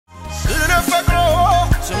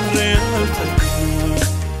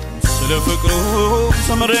ስለ ፍቅሩ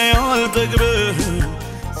ዘመሬ አልጠግብህ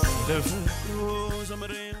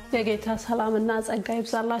የጌታ ሰላምና ጸጋ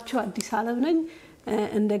ይብዛላችሁ አዲስ ዓለም ነኝ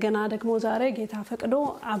እንደገና ደግሞ ዛሬ ጌታ ፈቅዶ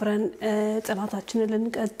አብረን ጥናታችንን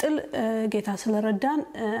ልንቀጥል ጌታ ስለረዳን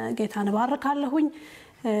ጌታን ባርካለሁኝ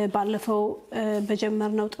ባለፈው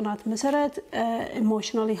በጀመርነው ጥናት መሰረት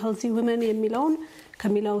ኢሞሽናሊ ሄልዚ ዊመን የሚለውን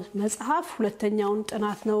ከሚለው መጽሐፍ ሁለተኛውን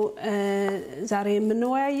ጥናት ነው ዛሬ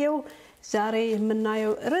የምንወያየው ዛሬ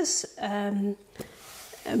የምናየው ርዕስ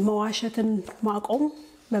መዋሽተን ማቆም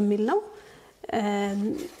በሚል ነው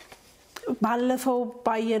ባለፈው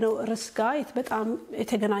ባየነው ርዕስ ጋር በጣም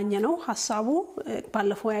የተገናኘ ነው ሐሳቡ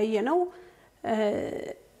ባለፈው ያየነው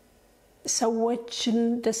ሰዎችን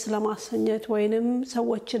ደስ ለማሰኘት ወይንም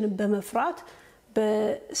ሰዎችን በመፍራት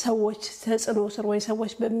በሰዎች ተጽዕኖ ስር ወይ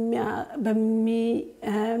ሰዎች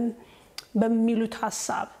በሚሉት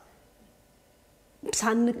ሐሳብ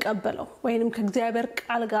ሳንቀበለው ወይንም ከእግዚአብሔር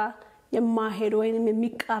ቃል ጋር የማይሄድ ወይንም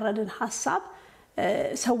የሚቃረንን ሐሳብ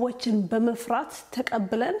ሰዎችን በመፍራት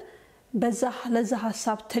ተቀብለን ለዛ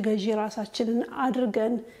ሐሳብ ተገዢ ራሳችንን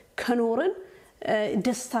አድርገን ከኖርን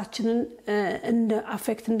ደስታችንን እንደ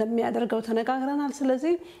አፌክት እንደሚያደርገው ተነጋግረናል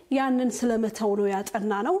ስለዚህ ያንን ስለመተው ነው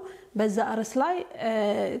ያጠናነው በዛ ርዕስ ላይ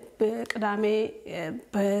በቅዳሜ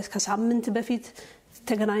ከሳምንት በፊት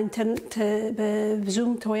ተገናኝተን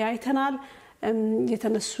በዙም ተወያይተናል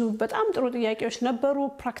የተነሱ በጣም ጥሩ ጥያቄዎች ነበሩ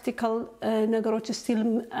ፕራክቲካል ነገሮች ስቲል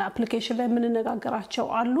አፕሊኬሽን ላይ ምንነጋገራቸው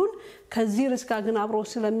አሉን ከዚህ ርዕስ ጋር ግን አብሮ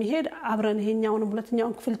ስለሚሄድ አብረን ይሄኛውን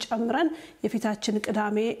ሁለተኛውን ክፍል ጨምረን የፊታችን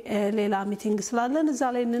ቅዳሜ ሌላ ሚቲንግ ስላለን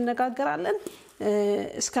እዛ ላይ እንነጋገራለን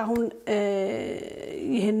እስካሁን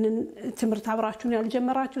ይሄንን ትምህርት አብራችሁን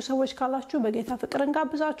ያልጀመራችሁ ሰዎች ካላችሁ በጌታ ፍቅር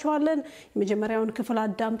እንጋብዛችኋለን የመጀመሪያውን ክፍል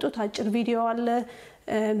አዳምጡት አጭር ቪዲዮ አለ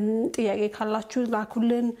ጥያቄ ካላችሁ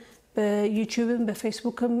ላኩልን በዩቲዩብም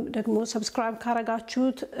በፌስቡክም ደግሞ ሰብስክራይብ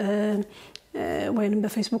ካረጋችሁት ወይንም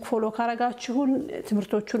በፌስቡክ ፎሎ ካረጋችሁን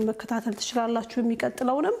ትምህርቶቹን መከታተል ትችላላችሁ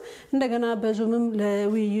የሚቀጥለውንም እንደገና በዙምም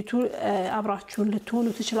ለውይይቱ አብራችሁን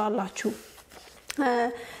ልትሆኑ ትችላላችሁ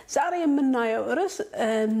ዛሬ የምናየው ርዕስ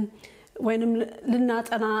ወይንም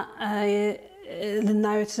ልናጠና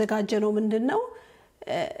ልናየው የተዘጋጀነው ምንድነው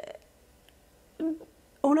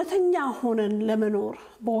እውነተኛ ሆነን ለመኖር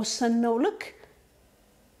በወሰንነው ልክ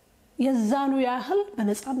የዛኑ ያህል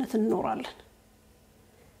በነጻነት እንኖራለን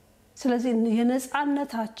ስለዚህ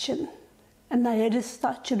የነጻነታችን እና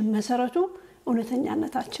የደስታችን መሰረቱ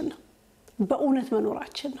እውነተኛነታችን ነው በእውነት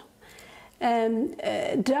መኖራችን ነው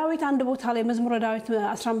ዳዊት አንድ ቦታ ላይ መዝሙረ ዳዊት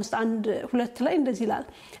 15:1-2 ላይ እንደዚህ ይላል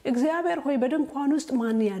እግዚአብሔር ሆይ በድንኳን ውስጥ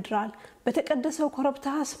ማን ያድራል በተቀደሰው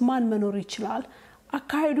ኮረብታስ ማን መኖር ይችላል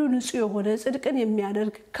አካሄዱ ንጹህ የሆነ ጽድቅን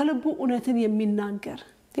የሚያደርግ ከልቡ እውነትን የሚናገር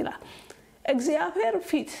ይላል እግዚአብሔር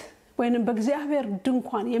ፊት ወይንም በእግዚአብሔር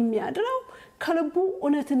ድንኳን የሚያድረው ከልቡ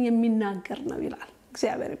እውነትን የሚናገር ነው ይላል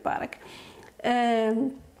እግዚአብሔር ይባረክ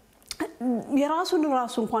የራሱን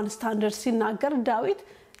እንኳን ስታንዳርድ ሲናገር ዳዊት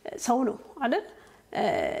ሰው ነው አይደል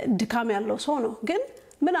ድካም ያለው ሰው ነው ግን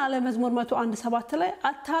ምን አለ መዝሙር 101:7 ላይ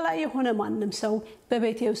አታላይ የሆነ ማንንም ሰው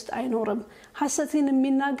በቤቴ ውስጥ አይኖርም ሐሰትን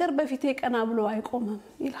የሚናገር በፊቴ ቀና ብሎ አይቆምም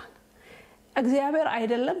ይላል እግዚአብሔር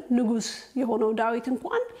አይደለም ንጉስ የሆነው ዳዊት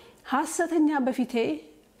እንኳን ሐሰተኛ በፊቴ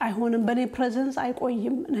አይሆንም በኔ ፕሬዘንስ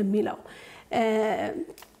አይቆይም ነው የሚለው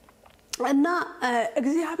እና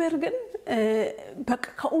እግዚአብሔር ግን በቃ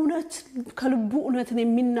ከእውነት ከልቡ እውነትን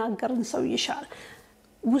የሚናገርን ሰው ይሻል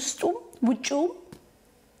ውስጡም ውጪውም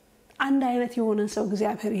አንድ አይነት የሆነ ሰው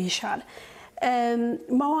እግዚአብሔር ይሻል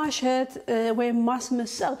መዋሸት ወይም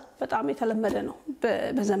ማስመሰል በጣም የተለመደ ነው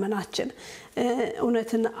በዘመናችን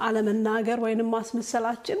እውነትን አለመናገር ወይንም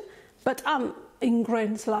ማስመሰላችን በጣም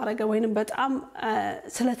ኢንግሬን ስላረገ ወይንም በጣም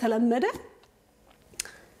ስለተለመደ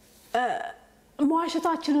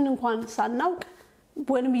መዋሸታችንን እንኳን ሳናውቅ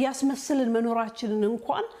ወይንም ያስመስልን መኖራችንን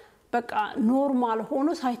እንኳን በቃ ኖርማል ሆኖ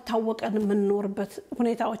ሳይታወቀን የምንኖርበት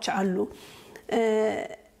ሁኔታዎች አሉ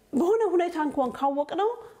በሆነ ሁኔታ እንኳን ካወቅነው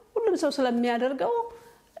ሁሉም ሰው ስለሚያደርገው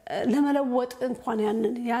ለመለወጥ እንኳን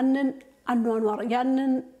ያንን አኗኗር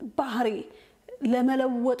ያንን ባህሪ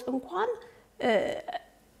ለመለወጥ እንኳን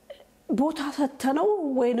ቦታ ሰተነው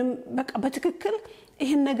ወይንም በቃ በትክክል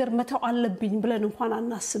ይሄን ነገር መተው አለብኝ ብለን እንኳን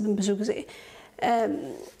አናስብም ብዙ ጊዜ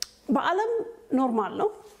በአለም ኖርማል ነው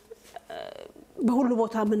በሁሉ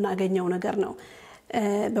ቦታ የምናገኘው ነገር ነው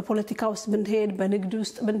በፖለቲካ ውስጥ ብንሄድ በንግድ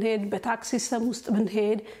ውስጥ ብንሄድ በታክስ ሲስተም ውስጥ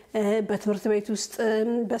ብንሄድ በትምህርት ቤት ውስጥ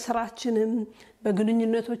በስራችንም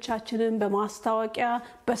በግንኙነቶቻችንም በማስታወቂያ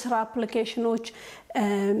በስራ አፕሊኬሽኖች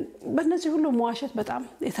በእነዚህ ሁሉ መዋሸት በጣም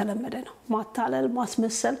የተለመደ ነው ማታለል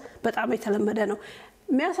ማስመሰል በጣም የተለመደ ነው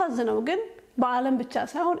የሚያሳዝነው ግን በአለም ብቻ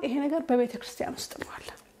ሳይሆን ይሄ ነገር በቤተ ክርስቲያን ውስጥ ነው አለ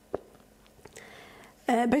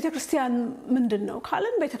ቤተክርስቲያን ምንድነው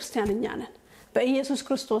ካለን ቤተክርስቲያን እኛ ነን በኢየሱስ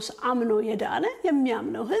ክርስቶስ አምኖ የዳነ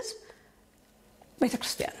የሚያምነው ህዝብ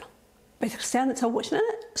ቤተክርስቲያን ነው ቤተክርስቲያን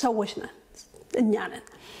ሰዎች ነን እኛ ነን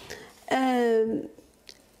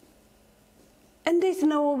እንዴት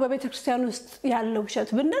ነው በቤተክርስቲያን ውስጥ ያለው ውሸት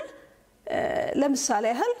ብንል ለምሳሌ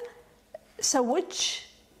ያህል ሰዎች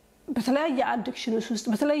በተለያየ አዲክሽን ውስጥ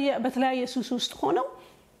በተለያየ ሱስ ውስጥ ሆነው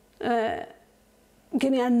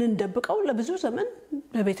ግን ያንን ደብቀው ለብዙ ዘመን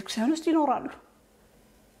በቤተክርስቲያን ውስጥ ይኖራሉ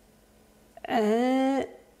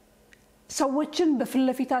ሰዎችን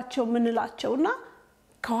በፍለፊታቸው ምንላቸውና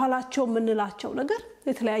ከኋላቸው ምንላቸው ነገር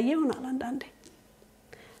የተለያየ ይሆናል አንዳንዴ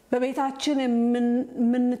በቤታችን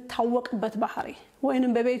የምንታወቅበት ባህሪ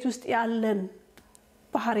ወይንም በቤት ውስጥ ያለን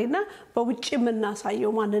ባህሪና በውጭ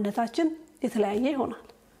የምናሳየው ማንነታችን የተለያየ ይሆናል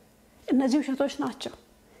እነዚህ ውሸቶች ናቸው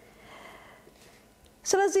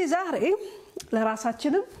ስለዚህ ዛሬ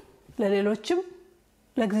ለራሳችንም ለሌሎችም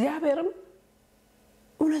ለእግዚአብሔርም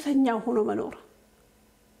እውነተኛ ሆኖ መኖር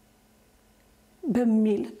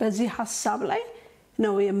በሚል በዚህ ሐሳብ ላይ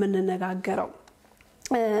ነው የምንነጋገረው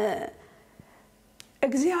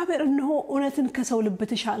እግዚአብሔር ነው እውነትን ከሰው ልብ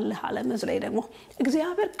ትሻለህ አለ መዝለይ ደግሞ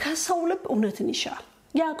እግዚአብሔር ከሰው ልብ እውነትን ይሻል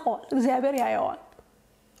ያውቀዋል እግዚአብሔር ያየዋል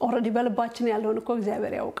ኦሬዲ በልባችን ያለውን እኮ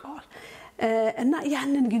እግዚአብሔር ያውቀዋል እና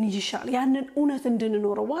ያንን ግን ይሻል ያንን እውነት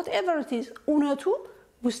እንድንኖረው whatever it is እውነቱ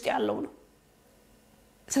ውስጥ ያለው ነው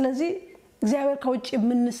ስለዚህ እግዚአብሔር ከውጭ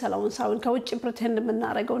የምንሰላውን ሳይሆን ከውጭ pretend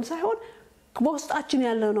የምናረጋውን ሳይሆን በውስጣችን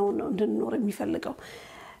ያለው ነው እንድንኖር የሚፈልገው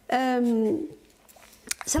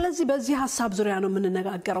ስለዚህ በዚህ ሐሳብ ዙሪያ ነው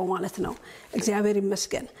የምንነጋገረው ማለት ነው እግዚአብሔር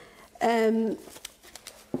ይመስገን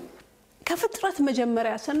ከፍጥረት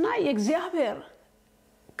መጀመሪያ ስናይ እግዚአብሔር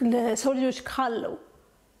ለሰው ልጆች ካለው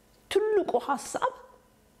ትልቁ ሐሳብ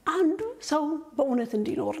አንዱ ሰው በእውነት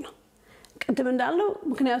እንዲኖር ነው ቅድም እንዳለው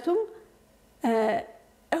ምክንያቱም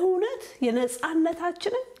እውነት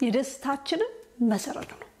የነጻነታችን የደስታችን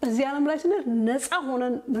መሰረት ነው በዚህ ዓለም ላይ ስንል ነጻ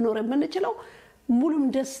ሆነን መኖር የምንችለው ሙሉም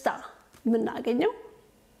ደስታ የምናገኘው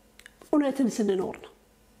እውነትን ስንኖር ነው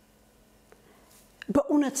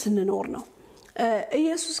በእውነት ስንኖር ነው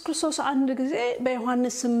ኢየሱስ ክርስቶስ አንድ ጊዜ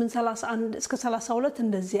በዮሐንስ 8:31 እስከ 32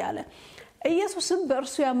 እንደዚህ ያለ ኢየሱስም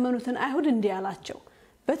በእርሱ ያመኑትን አይሁድ እንዲህ አላቸው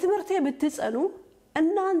በትምህርቴ ብትጸኑ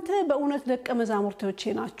እናንተ በእውነት ደቀ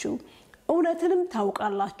መዛሙርቶቼ ናችሁ እውነትንም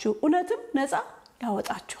ታውቃላችሁ እውነትም ነጻ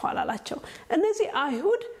ያወጣችኋል አላቸው እነዚህ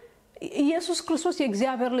አይሁድ ኢየሱስ ክርስቶስ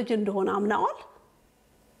የእግዚአብሔር ልጅ እንደሆነ አምነዋል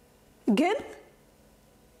ግን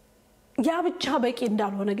ያ ብቻ በቂ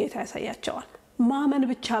እንዳልሆነ ጌታ ያሳያቸዋል ማመን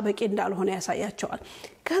ብቻ በቂ እንዳልሆነ ያሳያቸዋል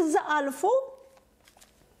ከዛ አልፎ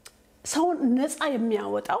ሰው ነጻ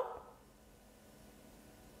የሚያወጣው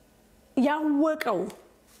ያወቀው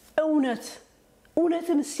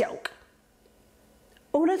እውነትን ሲያውቅ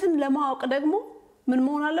እውነትን ለማወቅ ደግሞ ምን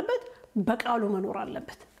መሆን አለበት በቃሉ መኖር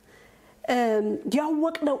አለበት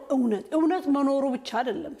ያወቀው እውነት መኖሩ ብቻ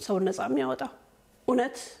አይደለም ሰው ነጻ የሚያወጣው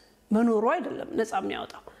እውነት መኖሩ አይደለም ነጻ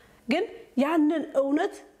የሚያወጣው ግን ያንን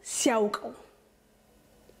እውነት ሲያውቀው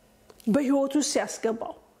በህይወቱ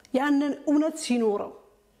ሲያስገባው ያንን እውነት ሲኖረው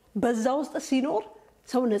በዛ ውስጥ ሲኖር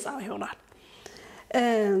ሰው ነጻ ይሆናል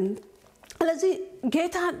ስለዚህ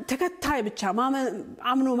ጌታ ተከታይ ብቻ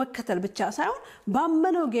አምኖ መከተል ብቻ ሳይሆን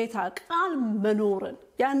ባመነው ጌታ ቃል መኖርን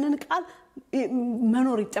ያንን ቃል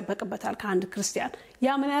መኖር ይተበቀበታል ከአንድ ክርስቲያን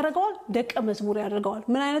ያ ምን ያደርገዋል ደቀ መዝሙር ያደርገዋል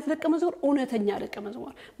ምን አይነት ደቀ መዝሙር እውነተኛ ደቀ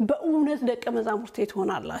መዝሙር በእውነት ደቀ መዛሙርት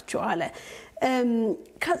ትሆናላችሁ አለ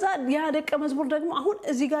ከዛ ያ ደቀ መዝሙር ደግሞ አሁን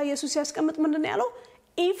እዚህ ጋር ኢየሱስ ያስቀምጥ ምንድነው ያለው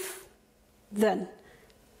if then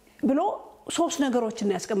ብሎ ሶስት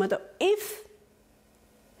ነገሮችን ያስቀመጠው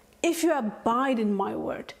if you abide in my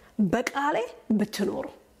word በቃሌ ብትኖሩ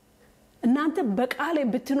እናንተ በቃሌ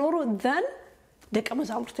ብትኖሩ then ደቀ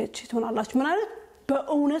መዛሙርት ትሆናላችሁ ማለት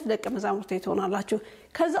በእውነት ደቀ መዛሙርት ትሆናላችሁ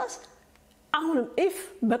ከዛስ አሁንም if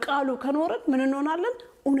በቃሉ ከኖርን ምን እንሆናለን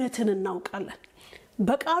እውነትን እናውቃለን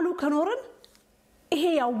በቃሉ ከኖርን ይሄ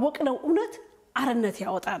ያወቅነው እውነት አርነት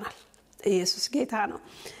ያወጣናል ኢየሱስ ጌታ ነው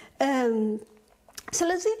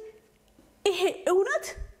ስለዚህ ይሄ እውነት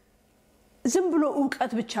ዝም ብሎ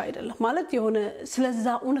ዕውቀት ብቻ አይደለም ማለት የሆነ ስለዛ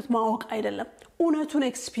እውነት ማወቅ አይደለም እውነቱን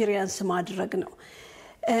ኤክስፒሪየንስ ማድረግ ነው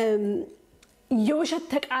የውሸት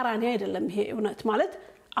ተቃራኒ አይደለም ይሄ እውነት ማለት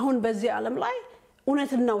አሁን በዚህ ዓለም ላይ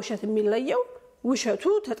እውነትና ውሸት የሚለየው ውሸቱ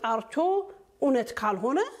ተጣርቶ እውነት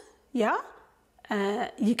ካልሆነ ያ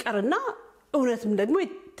ይቀርና እውነትም ደግሞ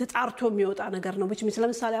ተጣርቶ የሚወጣ ነገር ነው which means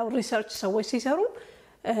ለምሳሌ አሁን ሪሰርች ሰዎች ሲሰሩ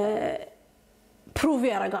ፕሩቭ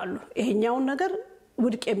ያደርጋሉ ይሄኛውን ነገር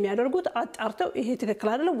ውድቅ የሚያደርጉት አጣርተው ይሄ ትክክል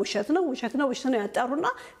አይደለም ውሸት ነው ያጣሩና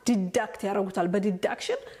ዲዳክት ያደርጉታል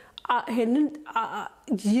በዲዳክሽን ይሄንን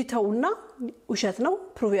ይተውና ውሸት ነው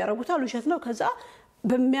ፕሩቭ ያደርጉታል ውሸት ነው ከዛ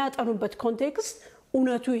በሚያጠኑበት ኮንቴክስት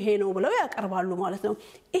እውነቱ ይሄ ነው ብለው ያቀርባሉ ማለት ነው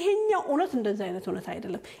ይሄኛው እውነት እንደዛ አይነት እውነት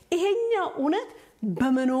አይደለም ይሄኛው እውነት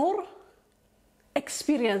በመኖር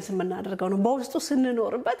ኤክስፒሪየንስ የምናደርገው ነው በውስጡ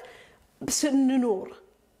ስንኖር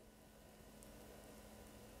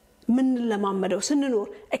ምን ለማመደው ስንኖር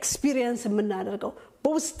ኤክስፒሪየንስ የምናደርገው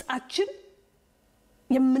በውስጣችን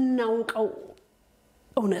የምናውቀው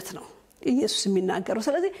እውነት ነው ኢየሱስ የሚናገረው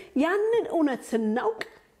ስለዚህ ያንን እውነት ስናውቅ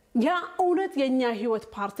ያ እውነት የኛ ህይወት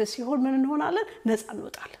ፓርት ሲሆን ምን እንሆናለን ነፃ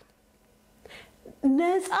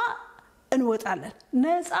እንወጣለን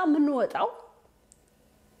ነፃ ምንወጣው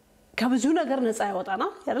ከብዙ ነገር ነፃ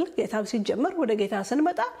ያወጣናል አይደል ጌታ ሲጀመር ወደ ጌታ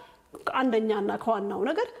ስንመጣ አንደኛና ከዋናው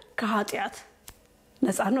ነገር ከኃጢያት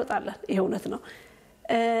ነፃ እንወጣለን ይሄ እውነት ነው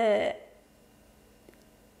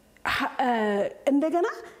እንደገና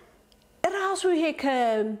ራሱ ይሄ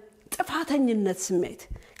ከጥፋተኝነት ስሜት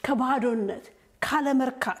ከባዶነት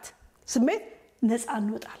ካለመርካት ስሜት ነፃ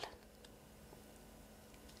እንወጣለን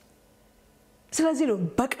ስለዚህ ነው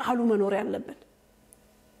በቃሉ መኖር ያለብን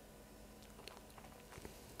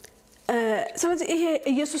ስለዚህ ይሄ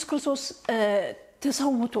ኢየሱስ ክርስቶስ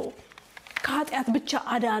ተሰውቶ ከኃጢያት ብቻ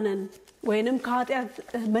አዳነን ወይንም ከኃጢያት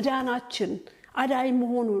መዳናችን አዳይ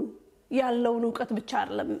መሆኑን ያለውን ዕውቀት ብቻ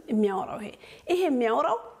አይደለም የሚያወራው ይሄ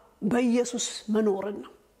የሚያወራው በኢየሱስ መኖርን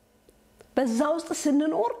ነው በዛ ውስጥ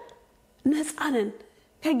ስንኖር ነፃ ነን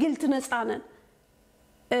ከግልት ነፃ ነን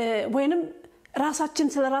ወይንም ራሳችን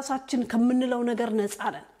ስለራሳችን ከምንለው ነገር ነፃ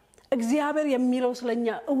ነን እግዚአብሔር የሚለው ስለኛ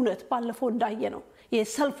እውነት ባለፈው እንዳየነው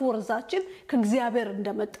የሰልፍ ወርዛችን ከእግዚአብሔር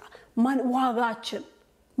እንደመጣ ዋጋችን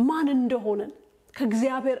ማን እንደሆነን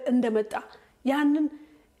ከእግዚአብሔር እንደመጣ ያንን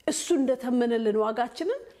እሱ እንደተመነልን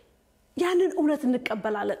ዋጋችንን ያንን እውነት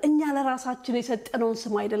እንቀበላለን እኛ ለራሳችን የሰጠነውን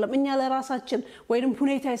ስም አይደለም እኛ ለራሳችን ወይንም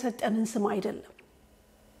ሁኔታ የሰጠነን ስም አይደለም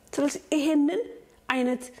ስለዚህ ይሄንን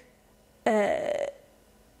አይነት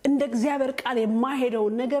እንደ እግዚአብሔር ቃል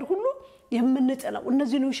የማይሄደውን ነገር ሁሉ የምንጥለው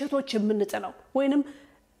እነዚህን ውሸቶች የምንጥለው ወይንም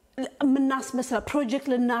ምናስመስለው ፕሮጀክት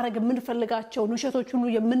ልናረግ የምንፈልጋቸው ውሸቶች ሁሉ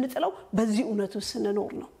የምንጥለው በዚህ እውነት ውስጥ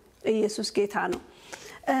ስንኖር ነው ኢየሱስ ጌታ ነው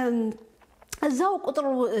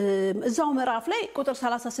እዛው ምዕራፍ ላይ ቁጥር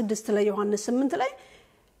 36 ላይ ዮሐንስ 8 ላይ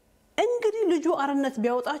እንግዲህ ልጁ አርነት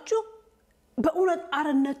ቢያወጣችሁ በእውነት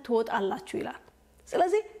አርነት ትወጣላችሁ ይላል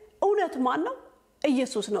ስለዚህ እውነት ማን ነው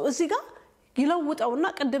ኢየሱስ ነው እዚህ ጋር ይለውጣውና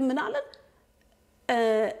ቀደም ምን አለን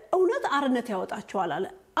እውነት አርነት ያወጣችኋል አለ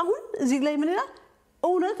አሁን እዚህ ላይ ምን ይላል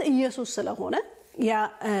እውነት ኢየሱስ ስለሆነ ያ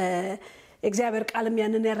እግዚአብሔር ቃልም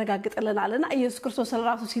ያንን ያረጋግጥልናልና ኢየሱስ ክርስቶስ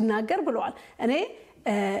ስለራሱ ሲናገር ብለዋል እኔ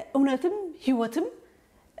እውነትም ህይወትም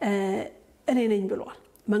እኔ ነኝ ብለዋል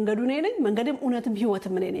መንገዱ እኔ ነኝ መንገድም እውነትም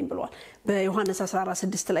ህይወትም እኔ ነኝ ብለዋል በዮሐንስ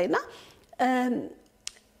 14:6 ላይና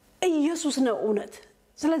ኢየሱስ ነው እውነት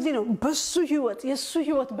ስለዚህ ነው በሱ ህይወት የሱ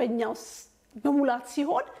ህይወት በእኛው በሙላት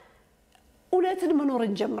ሲሆን እውነትን መኖር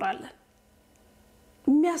እንጀምራለን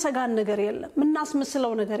የሚያሰጋን ነገር የለም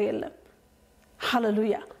ምናስመስለው ነገር የለም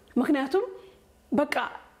ሃሌሉያ ምክንያቱም በቃ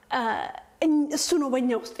እሱ ነው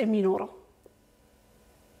በእኛ ውስጥ የሚኖረው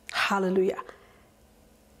ሃሌሉያ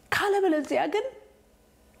ካለበለዚያ ግን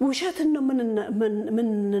ውሸትን ነው ምን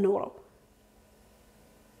እንኖረው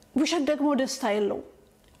ውሸት ደግሞ ደስታ የለው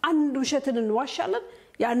አንድ ውሸትን እንዋሻለን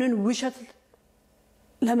ያንን ውሸት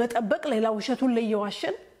ለመጠበቅ ሌላ ውሸቱን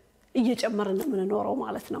ለየዋሸን እየጨመርን ነው የምንኖረው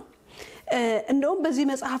ማለት ነው እንደውም በዚህ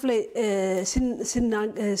መጽሐፍ ላይ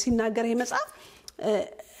ሲናገር ይሄ መጽሐፍ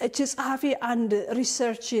እቺ ጸሐፊ አንድ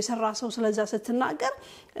ሪሰርች የሰራ ሰው ስለዛ ስትናገር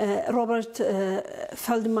ሮበርት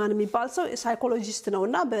ፈልድማን የሚባል ሰው ሳይኮሎጂስት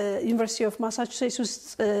ነውና በዩኒቨርሲቲ ኦፍ ማሳቹሴትስ ውስጥ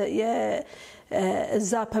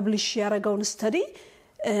እዛ ፐብሊሽ ያደረገውን ስተዲ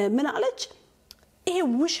ምን አለች ይሄ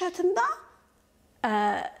ውሸትና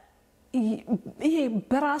ይሄ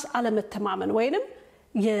በራስ አለመተማመን ወይንም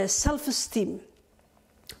የሰልፍ ስቲም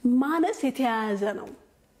ማነስ የተያያዘ ነው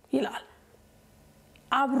ይላል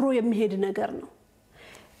አብሮ የሚሄድ ነገር ነው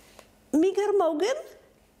የሚገርመው ግን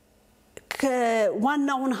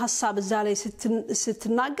ከዋናውን ሐሳብ እዛ ላይ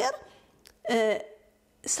ስትናገር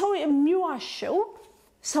ሰው የሚዋሸው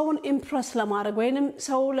ሰውን ኢምፕረስ ለማድረግ ወይንም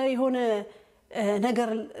ሰው ላይ ሆነ ነገር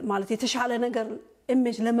ማለት የተሻለ ነገር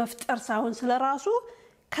ኢሜጅ ለመፍጠር ሳይሆን ስለራሱ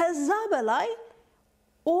ከዛ በላይ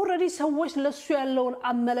ኦሬዲ ሰዎች ለሱ ያለውን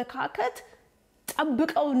አመለካከት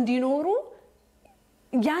ጠብቀው እንዲኖሩ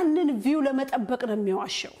ያንን ቪው ለመጠበቅ ነው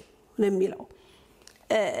የሚዋሸው ነው የሚለው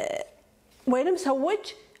ወይንም ሰዎች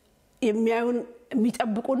የሚያዩን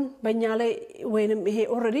የሚጠብቁን በእኛ ላይ ወይንም ይሄ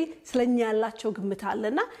ኦሬዲ ስለኛ ያላቸው ግምት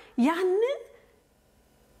አለና ያንን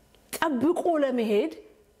ጠብቆ ለመሄድ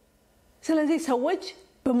ስለዚህ ሰዎች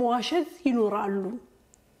በመዋሸት ይኖራሉ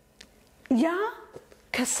ያ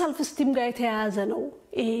ከሰልፍ ስቲም ጋር የተያያዘ ነው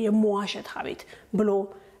ይሄ የመዋሸት ሀቢት ብሎ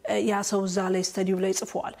ያ ሰው እዛ ላይ ስተዲው ላይ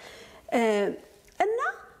ጽፏል እና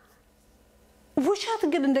ውሸት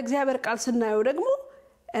ግን እንደ እግዚአብሔር ቃል ስናየው ደግሞ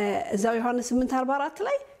እዛው ዮሐንስ 8:44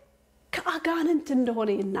 ላይ ከአጋንንት እንደሆነ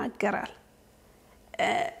ይናገራል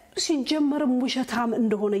ሲጀመርም ውሸታም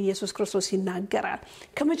እንደሆነ ኢየሱስ ክርስቶስ ይናገራል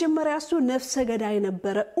ከመጀመሪያ እሱ ነፍሰ ገዳይ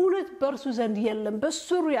ነበረ እውነት በእርሱ ዘንድ የለም በሱ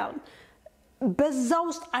ሪያል በዛ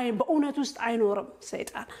ውስጥ በእውነት ውስጥ አይኖርም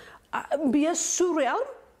ሰይጣን የሱ ሪያል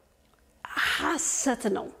ሐሰት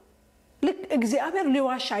ነው ልክ እግዚአብሔር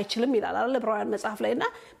ሊዋሽ አይችልም ይላል አይደል ዕብራውያን መጽሐፍ ላይና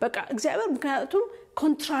በቃ እግዚአብሔር ምክንያቱም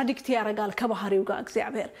ኮንትራዲክት ያደርጋል ከባህሪው ጋር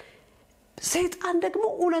እግዚአብሔር ሰይጣን ደግሞ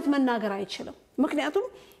እውነት መናገር አይችልም ምክንያቱም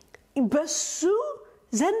በሱ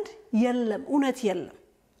ዘንድ የለም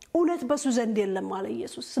እውነት በሱ ዘንድ የለም ማለት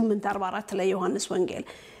ኢየሱስ 8:44 ላይ ዮሐንስ ወንጌል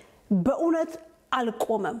በእውነት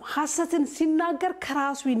አልቆመም ሐሰትን ሲናገር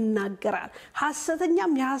ከራሱ ይናገራል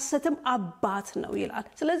ሐሰተኛም የሐሰትም አባት ነው ይላል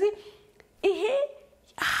ስለዚህ ይሄ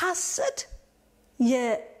ሐሰት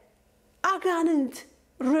የአጋንንት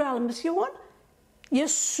ሪያልም ሲሆን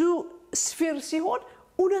የሱ ስፌር ሲሆን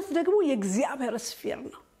እውነት ደግሞ የእግዚአብሔር ስፌር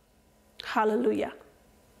ነው ሃሌሉያ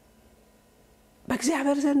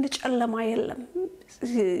በእግዚአብሔር ዘንድ ጨለማ የለም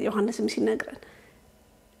ዮሐንስም ሲነግረን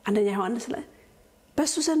አንደኛ ዮሐንስ ላይ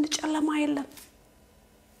በሱ ዘንድ ጨለማ የለም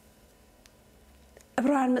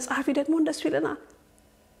ዕብራውያን መጽሐፍ ደግሞ እንደሱ ይለናል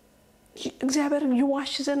እግዚአብሔር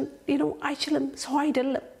ይዋሽ ዘንድ አይችልም ሰው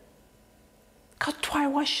አይደለም ከቶ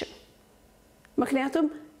አይዋሽም ምክንያቱም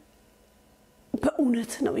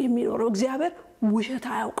በእውነት ነው የሚኖረው እግዚአብሔር ውሸት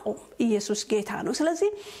አያውቀውም ኢየሱስ ጌታ ነው ስለዚህ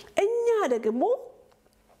እኛ ደግሞ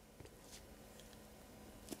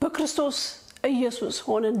በክርስቶስ ኢየሱስ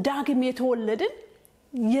ሆነን ዳግም የተወለድን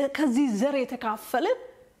ከዚህ ዘር የተካፈልን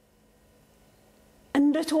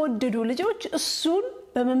እንደተወደዱ ልጆች እሱን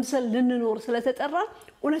በመምሰል ልንኖር ስለተጠራን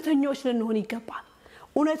እውነተኞች ልንሆን ይገባል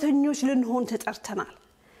እውነተኞች ልንሆን ተጠርተናል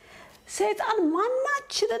ሰይጣን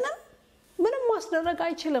ማናችንንም ምንም ማስደረግ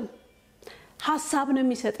አይችልም ሐሳብን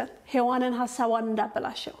የሚሰጠን ሔዋንን ሐሳቧን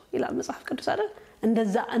እንዳበላሸው ይላል መጽሐፍ ቅዱስ አይደል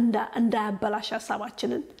እንደዛ እንዳያበላሽ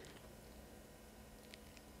ሐሳባችንን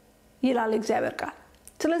ይላል እግዚአብሔር ቃል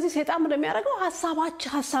ስለዚህ ሰይጣን እንደሚያደርገው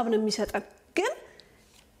ሐሳብን የሚሰጠን ግን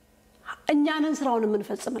እኛንን ስራውን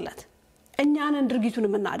የምንፈጽምለት እኛንን ድርጊቱን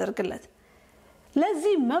የምናደርግለት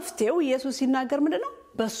ለዚህ መፍትሄው ኢየሱስ ሲናገር ምንድነው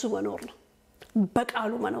በሱ መኖር ነው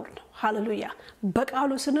በቃሉ መኖር ነው ሃሌሉያ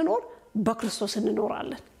በቃሉ ስንኖር በክርስቶስ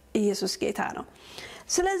እንኖራለን ኢየሱስ ጌታ ነው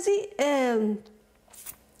ስለዚህ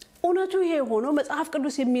እውነቱ ይሄ ሆኖ መጽሐፍ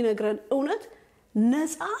ቅዱስ የሚነግረን እውነት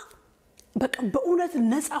ነፃ በቃ በእውነት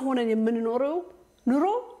ነፃ ሆነን የምንኖረው ኑሮ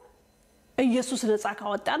ኢየሱስ ነፃ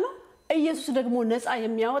ካወጣ ነው ኢየሱስ ደግሞ ነፃ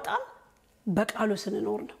የሚያወጣን በቃሉ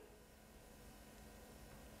ስንኖር ነው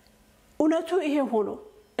እውነቱ ይሄ ሆኖ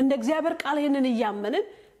እንደ እግዚአብሔር ቃል ይሄንን ያመንን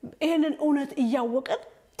ይሄንን እውነት ያወቀን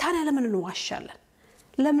ታዲያ ለምን እንዋሻለን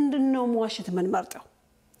ለምንድነው መዋሸት የምንመርጠው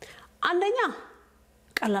አንደኛ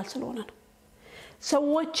ቀላል ስለሆነ ነው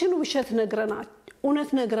ሰዎችን ውሸት ነግረናቸው እውነት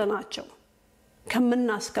ነግረናቸው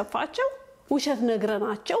ከመናስከፋቸው ውሸት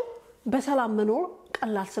ነግረናቸው በሰላም መኖር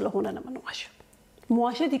ቀላል ስለሆነ ነው የምንዋሸው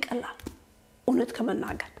መዋሸት ይቀላል እውነት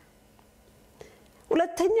ከመናገር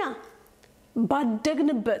ሁለተኛ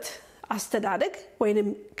ባደግንበት አስተዳደግ ወይንም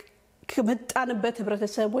ከመጣንበት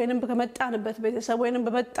ህብረተሰብ ወይንም ከመጣንበት ቤተሰብ ወይንም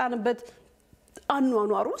በመጣንበት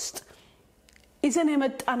አኗኗር ውስጥ ይዘን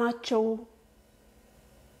የመጣናቸው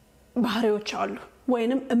ባህሪዎች አሉ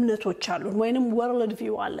ወይንም እምነቶች አሉ ወይንም ወርልድ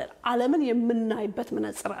ቪው አለ ዓለምን የምናይበት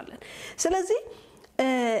መነጽር አለ ስለዚህ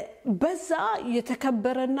በዛ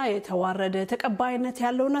የተከበረና የተዋረደ ተቀባይነት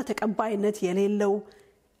ያለውና ተቀባይነት የሌለው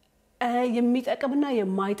የሚጠቅምና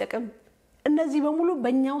የማይጠቅም እነዚህ በሙሉ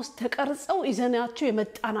በእኛ ውስጥ ተቀርጸው ይዘናቸው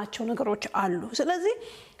የመጣናቸው ነገሮች አሉ ስለዚህ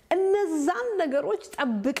እነዛን ነገሮች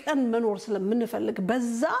ጠብቀን መኖር ስለምንፈልግ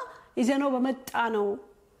በዛ ይዘነው በመጣነው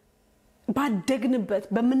ባደግንበት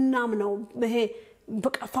በመናምነው ይሄ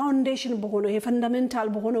በቃ ፋውንዴሽን በሆነው ይሄ ፈንዳሜንታል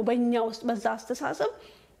በሆነው በእኛ ውስጥ በዛ አስተሳሰብ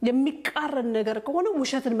የሚቃረን ነገር ከሆነ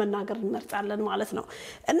ውሸትን መናገር እንመርጣለን ማለት ነው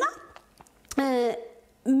እና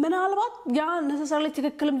ምናልባት ያ necessarily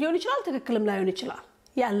ትክክልም ሊሆን ይችላል ትክክልም ላይሆን ይችላል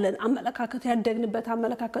ያለን አመለካከት ያደግንበት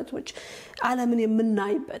አመለካከቶች ዓለምን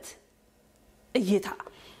የምናይበት እይታ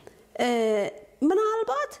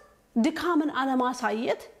ምናልባት ድካምን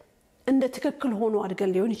አለማሳየት እንደ ትክክል ሆኖ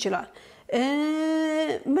አድገን ሊሆን ይችላል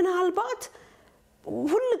ምናልባት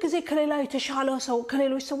ሁሉ ጊዜ ከሌላ የተሻለ ሰው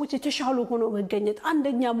ከሌሎች ሰዎች የተሻሉ ሆኖ መገኘት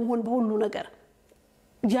አንደኛ መሆን በሁሉ ነገር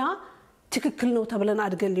ያ ትክክል ነው ተብለን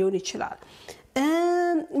አድገን ሊሆን ይችላል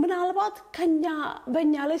ምናልባት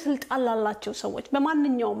በእኛ ላይ ስልጣን ላላቸው ሰዎች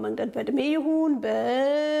በማንኛውም መንገድ በእድሜ ይሁን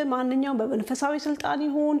በማንኛውም በመንፈሳዊ ስልጣን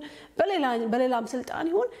ይሁን በሌላም ስልጣን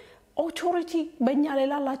ይሁን ኦቶሪቲ በእኛ ላይ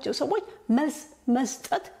ላላቸው ሰዎች መልስ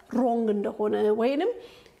መስጠት ሮንግ እንደሆነ ወይንም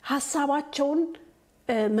ሐሳባቸውን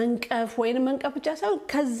መንቀፍ ወይንም መንቀፍ ብቻ ሳይሆን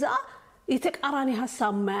ከዛ የተቃራኒ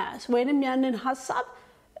ሐሳብ መያዝ ወይንም ያንን ሐሳብ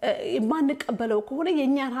ማንቀበለው ከሆነ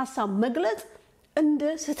የኛን ሐሳብ መግለጽ እንደ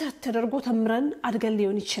ስህተት ተደርጎ ተምረን አድገን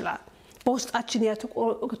ሊሆን ይችላል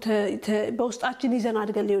በውስጣችን ይዘን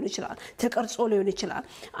አድገን ሊሆን ይችላል ተቀርጾ ሊሆን ይችላል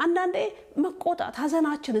አንዳንዴ መቆጣት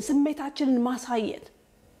ሐዘናችንን ስሜታችንን ማሳየት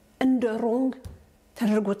እንደ ሮንግ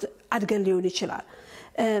ተደርጎ አድገን ሊሆን ይችላል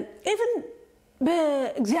ኢቭን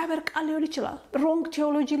በእግዚአብሔር ቃል ሊሆን ይችላል ሮንግ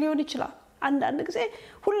ቴዎሎጂ ሊሆን ይችላል አንዳንድ ጊዜ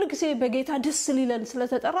ሁሉ ጊዜ በጌታ ደስ ሊለን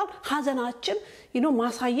ስለተጠራን ሐዘናችን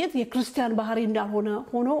ማሳየት የክርስቲያን ባህሪ እንዳልሆነ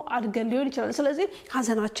ሆኖ አድገን ሊሆን ይችላል ስለዚህ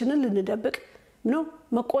ሐዘናችንን ልንደብቅ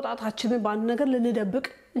መቆጣታችንን በአንድ ነገር ልንደብቅ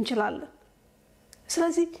እንችላለን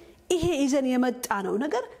ስለዚህ ይሄ ይዘን የመጣ ነው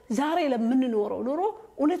ነገር ዛሬ ለምንኖረው ኑሮ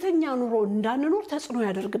እውነተኛ ኑሮ እንዳንኖር ተጽዕኖ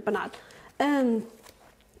ያደርግብናል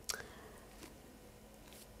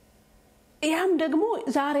ያም ደግሞ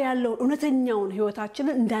ዛሬ ያለው እውነተኛውን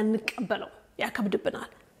ህይወታችንን እንዳንቀበለው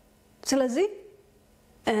ያከብድብናል ስለዚህ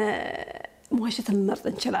መዋሸትን መርጥ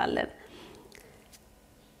እንችላለን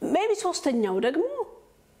ሜቢ ሶስተኛው ደግሞ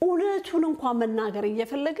እውነቱን እንኳን መናገር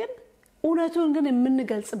እየፈለግን እውነቱን ግን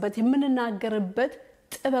የምንገልጽበት የምንናገርበት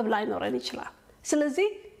ጥበብ ላይ ኖረን ይችላል ስለዚህ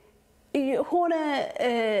ሆነ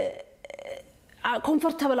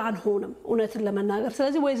ኮምፎርታብል አንሆንም እውነትን ለመናገር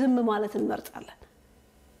ስለዚህ ወይ ዝም ማለት እንመርጣለን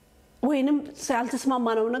ወይንም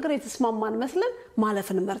ያልተስማማነው ነገር የተስማማን መስለን ማለፍ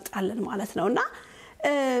እንመርጣለን ማለት ነውና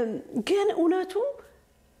ግን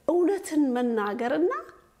እውነትን መናገርና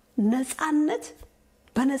ነፃነት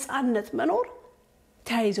በነፃነት መኖር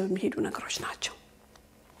ተያይዘው የሚሄዱ ነገሮች ናቸው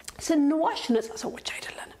ስንዋሽ ነፃ ሰዎች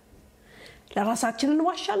አይደለንም ለራሳችን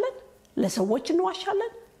እንዋሻለን ለሰዎች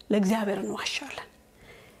እንዋሻለን ለእግዚአብሔር እንዋሻለን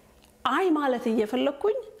አይ ማለት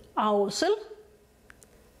እየፈለኩኝ አዎ ስል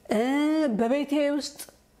በቤቴ ውስጥ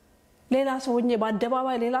ሌላ ሰውኝ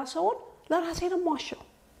በአደባባይ ሌላ ሰውን ለራሴ ነው ማዋሸው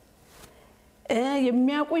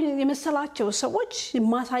የሚያቆኝ የመሰላቸው ሰዎች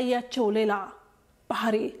ማሳያቸው ሌላ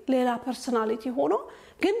ባህሪ ሌላ ፐርሰናሊቲ ሆኖ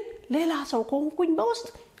ግን ሌላ ሰው ከሆንኩኝ በውስጥ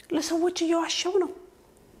ለሰዎች እየዋሸው ነው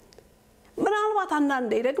ምናልባት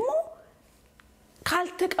አንዳንዴ ደግሞ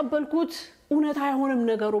ካልተቀበልኩት እውነት አይሆንም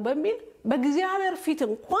ነገሩ በሚል በእግዚአብሔር ፊት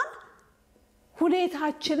እንኳን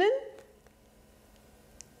ሁኔታችንን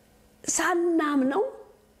ሳናምነው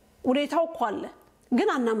ሁኔታው ቋለ ግን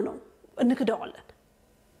አናምነው እንክደዋለን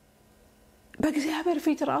በእግዚአብሔር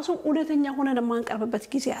ፊት ራሱ እውነተኛ ሆነን ማንቀርብበት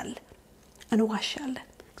ጊዜ አለ እንዋሻለን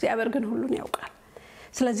እግዚአብሔር ግን ሁሉን ያውቃል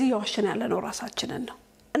ስለዚህ ያዋሸን ያለ ነው ራሳችንን ነው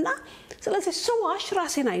እና ስለዚህ ሰዋሽ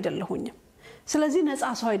ራሴን አይደለሁኝም ስለዚህ ነፃ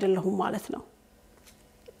ሰው አይደለሁም ማለት ነው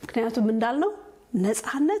ምክንያቱም እንዳልነው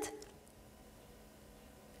ነፃነት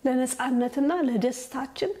ለነፃነትና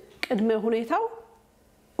ለደስታችን ቅድመ ሁኔታው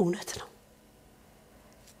እውነት ነው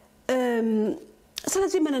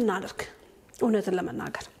ስለዚህ ምን እናደርግ እውነትን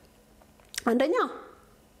ለመናገር አንደኛ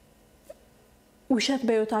ውሸት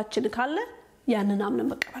በህይወታችን ካለ ያንን አምነን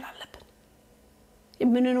መቀበል አለብን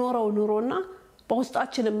የምንኖረው ኑሮና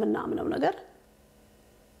በውስጣችን የምናምነው ነገር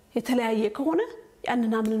የተለያየ ከሆነ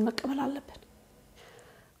ያንን አምነን መቀበል አለብን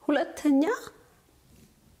ሁለተኛ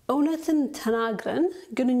እውነትን ተናግረን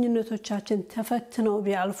ግንኙነቶቻችን ተፈትነው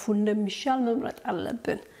ቢያልፉ እንደሚሻል መምረጥ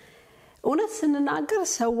አለብን እውነት ስንናገር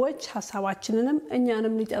ሰዎች ሐሳባችንንም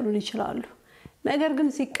እኛንም ሊጠሉን ይችላሉ ነገር ግን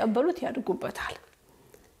ሲቀበሉት ያድጉበታል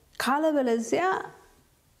ካለበለዚያ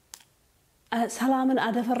ሰላምን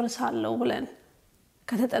አደፈርሳለሁ ብለን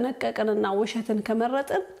ከተጠነቀቀንና ውሸትን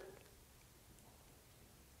ከመረጥን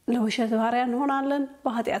ለውሸት ባሪያ እንሆናለን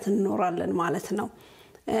በኃጢአት እንኖራለን ማለት ነው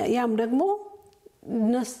ያም ደግሞ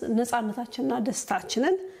ነፃነታችንና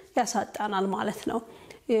ደስታችንን ያሳጣናል ማለት ነው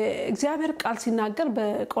እግዚአብሔር ቃል ሲናገር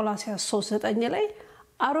በቆላስይስ 3:9 ላይ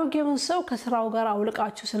አሮጌውን ሰው ከስራው ጋር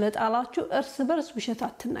አውልቃችሁ ስለጣላችሁ እርስ በርስ ውሸት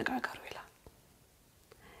አትነጋገሩ ይላል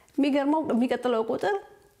የሚቀጥለው ቁጥር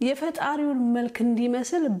የፈጣሪውን መልክ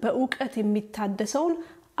እንዲመስል በእውቀት የሚታደሰውን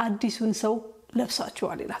አዲሱን ሰው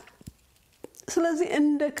ለብሳችኋል ይላል ስለዚህ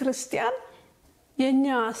እንደ ክርስቲያን የኛ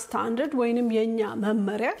ስታንዳርድ ወይንም የኛ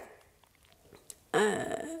መመሪያ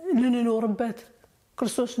ልንኖርበት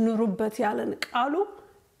ክርስቶስ ኑሩበት ያለን ቃሉ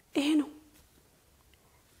ይሄ ነው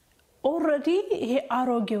ኦሬዲ ይሄ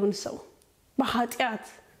አሮጌውን ሰው በኃጢአት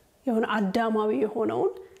የሆነ አዳማዊ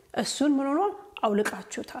የሆነውን እሱን ምን ሆኖ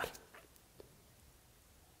አውልቃችሁታል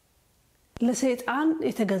ለሰይጣን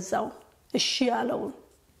የተገዛው እሺ ያለውን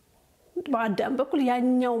በአዳም በኩል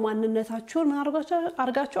ያኛው ማንነታችሁን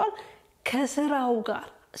አርጋችኋል ከስራው ጋር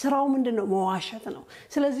ስራው ምንድነው መዋሸት ነው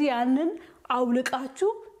ስለዚህ ያንን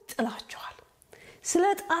አውልቃችሁ ጥላችኋል ስለ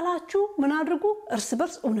ጣላችሁ ምን አድርጉ እርስ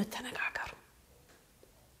በርስ እውነት ተነጋገሩ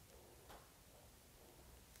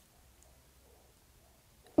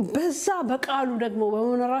በዛ በቃሉ ደግሞ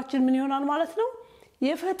በመኖራችን ምን ይሆናል ማለት ነው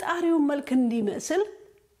የፈጣሪው መልክ እንዲመስል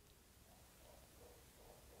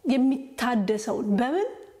የሚታደሰው በምን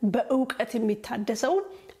በእውቀት የሚታደሰው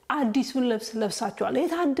አዲሱን ልብስ ለብሳችኋል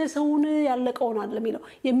የታደሰውን ያለቀውን አይደለም ይለው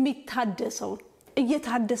የሚታደሰው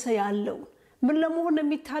እየታደሰ ያለው ምን ለመሆን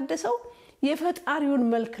የሚታደሰው የፈጣሪውን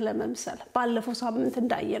መልክ ለመምሰል ባለፈው ሳምንት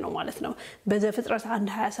እንዳየነው ማለት ነው በዘፍጥረት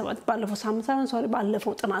 1:27 ባለፈው ሳምንት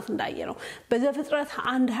ባለፈው ጥናት እንዳየነው በዘፍጥረት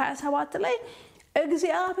 1:27 ላይ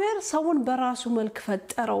እግዚአብሔር ሰውን በራሱ መልክ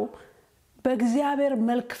ፈጠረው በእግዚአብሔር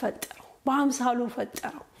መልክ ፈጠረው በአምሳሉ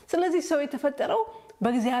ፈጠረው ስለዚህ ሰው የተፈጠረው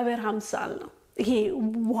በእግዚአብሔር አምሳል ነው ይሄ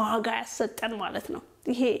ዋጋ ያሰጠን ማለት ነው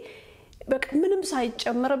ይሄ በቃ ምንም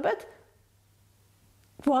ሳይጨመርበት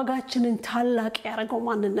ዋጋችንን ታላቅ ያረጋው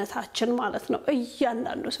ማንነታችን ማለት ነው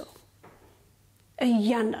እያንዳንዱ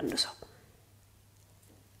ሰው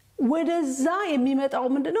ወደዛ የሚመጣው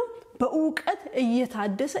ምንድነው በእውቀት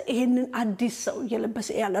እየታደሰ ይሄንን አዲስ ሰው እየለበሰ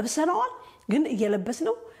ያለብሰናል ግን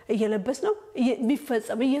እየለበስነው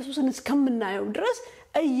የሚፈጸም ኢየሱስን እስከምናየው ድረስ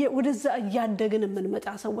ወደዛ ያደግን የምንመጣ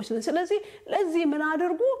ሰዎች ነን ስለዚህ ለዚህ ምን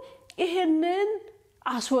አድርጉ ይሄንን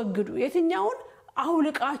አስወግዱ የትኛውን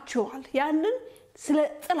አውልቃችኋል ያንን ስለ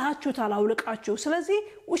ጥላችሁታል አውልቃችሁ ስለዚህ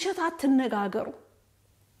ውሸት አትነጋገሩ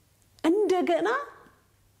እንደገና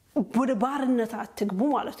ወደ ባርነት አትግቡ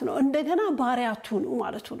ማለት ነው እንደገና ባሪያቱ ነው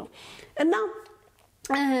ማለት ነው እና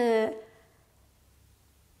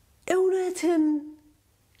እውነትን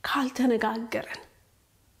ካልተነጋገረን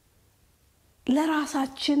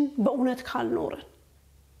ለራሳችን በእውነት ካልኖርን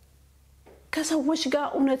ከሰዎች ጋር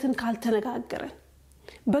እውነትን ካልተነጋገረን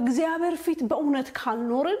በእግዚአብሔር ፊት በእውነት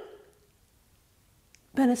ካልኖርን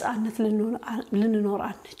በነጻነት ልንኖር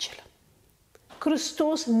አንችልም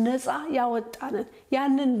ክርስቶስ ነጻ ያወጣንን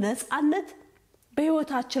ያንን ነጻነት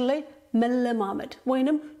በህይወታችን ላይ መለማመድ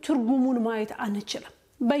ወይንም ትርጉሙን ማየት አንችልም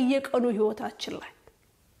በየቀኑ ህይወታችን ላይ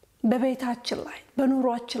በቤታችን ላይ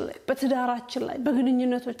በኑሯችን ላይ በትዳራችን ላይ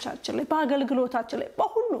በግንኙነቶቻችን ላይ በአገልግሎታችን ላይ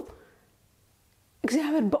በሁሉ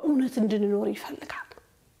እግዚአብሔር በእውነት እንድንኖር ይፈልጋል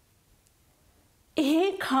ይሄ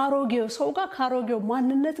ካሮጌው ሰው ጋር ካሮጌው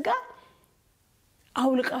ማንነት ጋር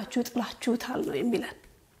አውልቃችሁ ጥላችሁታል ነው የሚለን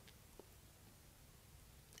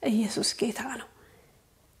ኢየሱስ ጌታ ነው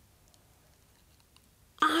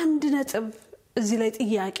አንድ ነጥብ እዚህ ላይ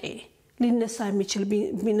ጥያቄ ሊነሳ የሚችል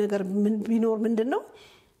ነገር ቢኖር ምንድነው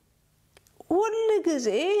ሁሉ ጊዜ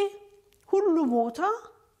ሁሉ ቦታ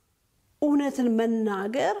እውነትን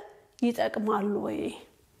መናገር ይጠቅማል ወይ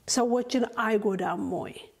ሰዎችን አይጎዳም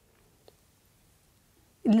ወይ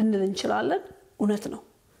ልንል እንችላለን እውነት ነው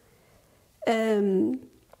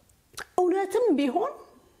እውነትም ቢሆን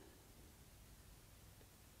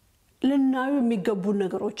ልናዩ የሚገቡ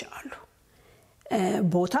ነገሮች አሉ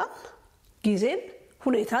ቦታ ጊዜን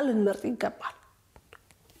ሁኔታ ልንመርጥ ይገባል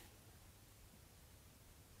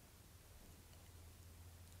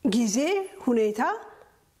ጊዜ ሁኔታ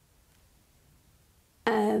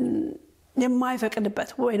የማይፈቅድበት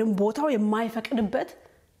ወይንም ቦታው የማይፈቅድበት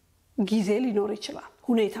ጊዜ ሊኖር ይችላል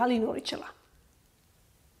ሁኔታ ሊኖር ይችላል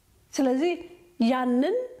ስለዚህ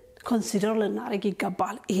ያንን ኮንሲደር ልናደርግ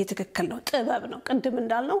ይገባል ይሄ ትክክል ነው ጥበብ ነው ቅድም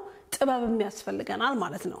እንዳልነው ጥበብ የሚያስፈልገናል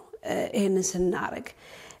ማለት ነው ይሄንን ስናደርግ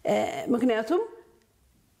ምክንያቱም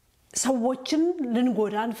ሰዎችን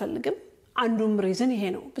ልንጎዳ አንፈልግም አንዱም ሪዝን ይሄ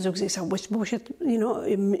ነው ብዙ ጊዜ ሰዎች በውሸት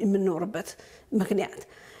የምንኖርበት ምክንያት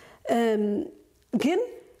ግን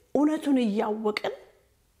እውነቱን ያወቅን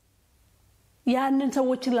ያንን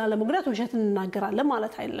ሰዎችን ላለመጉዳት ውሸት እንናገራለን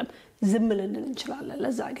ማለት አይደለም ዝም ልንል እንችላለን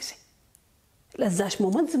ለዛ ጊዜ ለዛሽ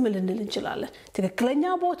ሞመንት ዝም ልንል እንችላለን ትክክለኛ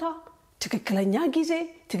ቦታ ትክክለኛ ጊዜ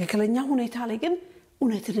ትክክለኛ ሁኔታ ላይ ግን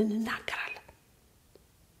እውነትን እንናገራለን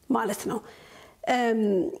ማለት ነው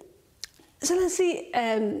ስለዚህ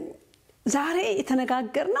ዛሬ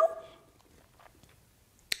የተነጋገርነው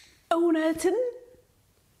እውነትን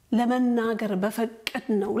ለመናገር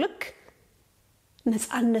በፈቀድነው ልክ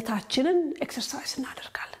ነፃነታችንን ኤክሰርሳይዝ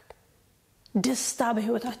እናደርጋለን ደስታ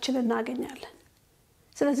በህይወታችን እናገኛለን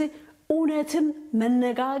ስለዚህ እውነትን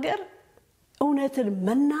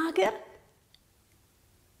መናገር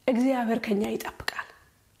እግዚአብሔር ከኛ ይጠብቃል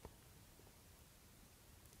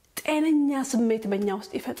ጤነኛ ስሜት በእኛ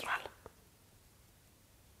ውስጥ ይፈጥራል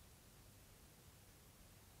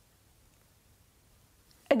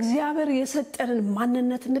እግዚአብሔር የሰጠንን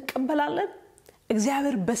ማንነት እንቀበላለን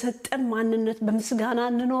እግዚአብሔር በሰጠን ማንነት በምስጋና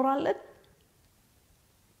እንኖራለን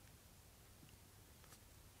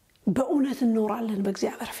በእውነት እንኖራለን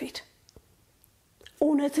በእግዚአብሔር ፊት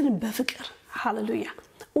እውነትን በፍቅር ሃሌሉያ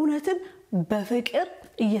እውነትን በፍቅር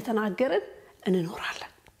እየተናገርን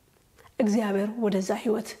እንኖራለን እግዚአብሔር ወደዛ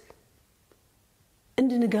ህይወት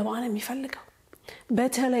እንድንገባ ነው የሚፈልገው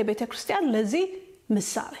በተለይ ቤተክርስቲያን ለዚህ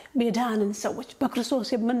ምሳሌ በዳንን ሰዎች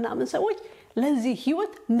በክርስቶስ የምናምን ሰዎች ለዚህ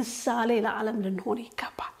ህይወት ምሳሌ ለዓለም ልንሆን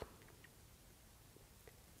ይገባል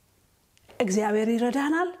እግዚአብሔር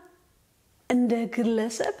ይረዳናል እንደ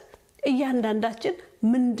ግለሰብ እያንዳንዳችን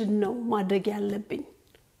ምንድነው ማድረግ ያለብኝ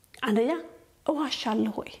አንደኛ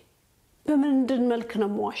እዋሻለሁ ሆይ በምንድን መልክ ነው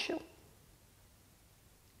የምዋሸው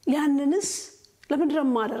ያንንስ ለምንድነው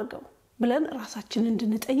ማደርገው ብለን ራሳችንን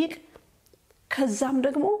እንድንጠይቅ ከዛም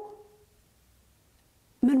ደግሞ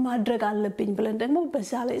ምን ማድረግ አለብኝ ብለን ደግሞ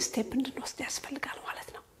በዛ ላይ ስቴፕ እንድንወስድ ያስፈልጋል ማለት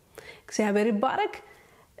ነው እግዚአብሔር ይባረክ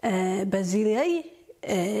በዚህ ላይ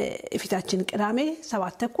ፊታችን ቅዳሜ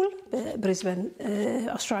 7:30 በብሪዝበን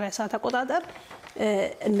አውስትራሊያ ሰዓት አቆጣጠር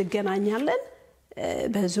እንገናኛለን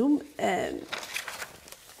በዙም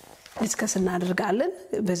ዲስከስ እናደርጋለን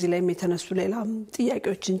በዚህ ላይ የተነሱ ሌላም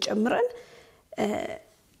ጥያቄዎችን ጨምረን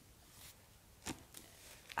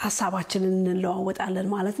ሐሳባችንን እንለዋወጣለን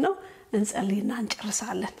ማለት ነው እንጸልይና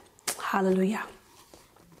እንጨርሳለን ሃሌሉያ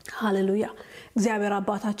ሃሌሉያ እግዚአብሔር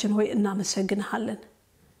አባታችን ሆይ እናመሰግንሃለን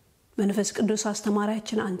መንፈስ ቅዱስ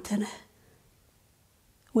አስተማሪያችን አንተ ነህ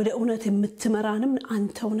ወደ እውነት የምትመራንም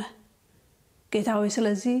አንተው ነህ ጌታ ሆይ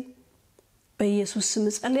ስለዚህ በኢየሱስ ስም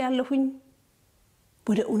ጸልያለሁኝ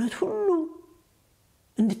ወደ እውነት ሁሉ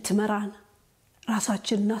እንድትመራን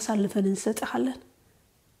ራሳችንን አሳልፈን እንሰጥሃለን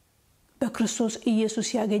በክርስቶስ ኢየሱስ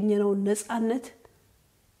ያገኘነው ነጻነት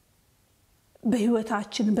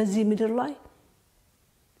በህይወታችን በዚህ ምድር ላይ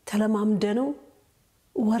ተለማምደነው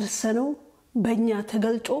ወርሰነው በእኛ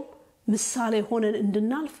ተገልጦ ምሳሌ ሆነን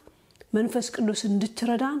እንድናልፍ መንፈስ ቅዱስ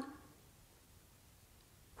እንድትረዳን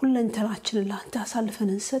ሁለንተናችንን ላንተ አሳልፈን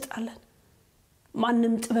እንሰጣለን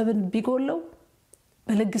ማንንም ጥበብን ቢጎለው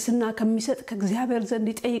በልግስና ከሚሰጥ ከእግዚአብሔር ዘንድ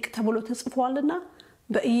ይጠይቅ ተብሎ ተጽፏልና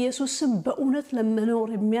በኢየሱስ ስም በእውነት ለመኖር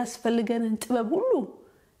የሚያስፈልገንን ጥበብ ሁሉ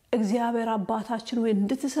እግዚአብሔር አባታችን ሆይ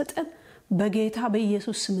እንድትሰጠን በጌታ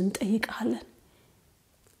በኢየሱስ ስም እንጠይቃለን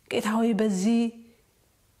ጌታ ሆይ በዚህ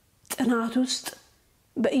ጥናት ውስጥ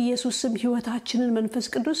በኢየሱስ ስም ህይወታችንን መንፈስ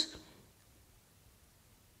ቅዱስ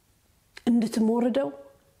እንድትሞርደው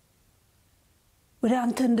ወደ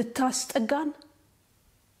አንተ እንድታስጠጋን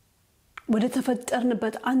ወደ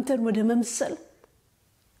ተፈጠርንበት አንተን ወደ መምሰል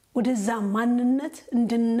ወደዛ ማንነት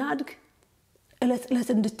እንድናድግ እለት እለት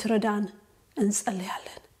እንድትረዳን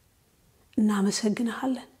እንጸልያለን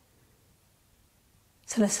እናመሰግንሃለን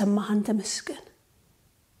ስለሰማህን ተመስገን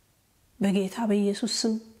በጌታ በኢየሱስ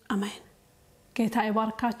ስም አሜን ጌታ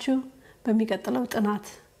ይባርካችሁ በሚቀጥለው ጥናት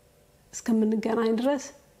እስከምንገናኝ ድረስ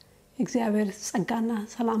እግዚአብሔር ጸጋና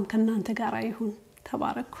ሰላም ከናንተ ጋር ይሁን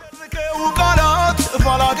ተባረኩ ቃላት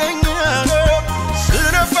ባላገኘ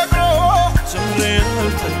ስለ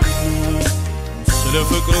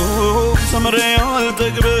ፍቅሩ ዘምሬ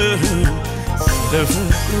አልጠግብም ስለ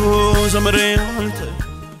ፍቅሩ ዘምሬ አልጠግብም